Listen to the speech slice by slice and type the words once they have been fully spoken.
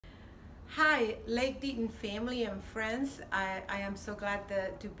Hi, Lake Deaton family and friends. I am so glad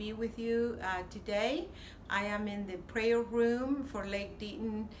to be with you today. I am in the prayer room for Lake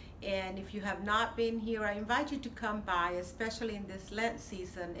Deaton, and if you have not been here, I invite you to come by, especially in this Lent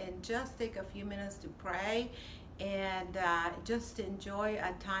season, and just take a few minutes to pray and just enjoy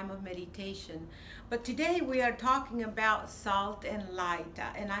a time of meditation. But today we are talking about salt and light,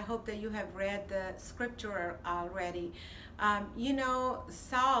 and I hope that you have read the scripture already.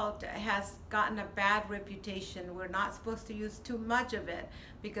 Salt has gotten a bad reputation. We're not supposed to use too much of it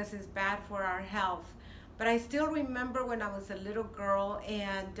because it's bad for our health. But I still remember when I was a little girl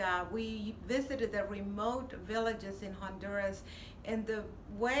and we visited the remote villages in Honduras, and the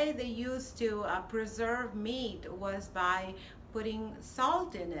way they used to preserve meat was by putting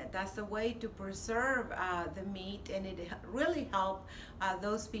salt in it. That's the way to preserve the meat, and it really helped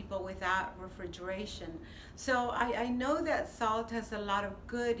those people without refrigeration. So I know that salt has a lot of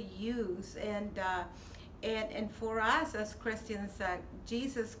good use, and for us as Christians,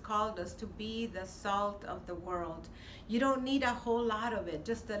 Jesus called us to be the salt of the world. You don't need a whole lot of it,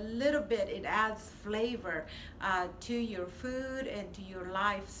 just a little bit. It adds flavor to your food and to your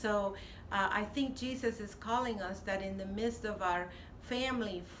life. So I think Jesus is calling us that in the midst of our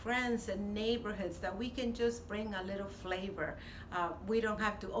family, friends, and neighborhoods, that we can just bring a little flavor. We don't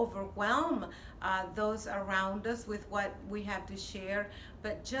have to overwhelm those around us with what we have to share,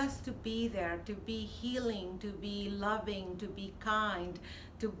 but just to be there, to be healing, to be loving, to be kind,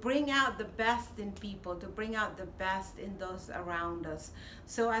 to bring out the best in people, to bring out the best in those around us.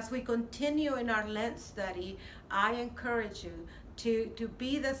 So as we continue in our Lent study, I encourage you to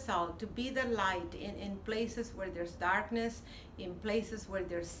be the salt, to be the light in places where there's darkness, in places where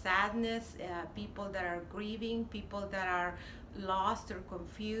there's sadness, people that are grieving, people that are lost or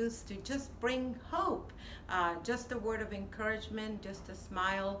confused, to just bring hope. Just a word of encouragement, just a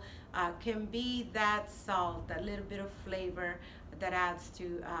smile can be that salt, that little bit of flavor that adds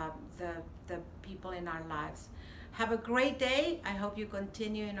to the people in our lives. Have a great day. I hope you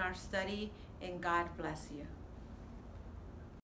continue in our study, and God bless you.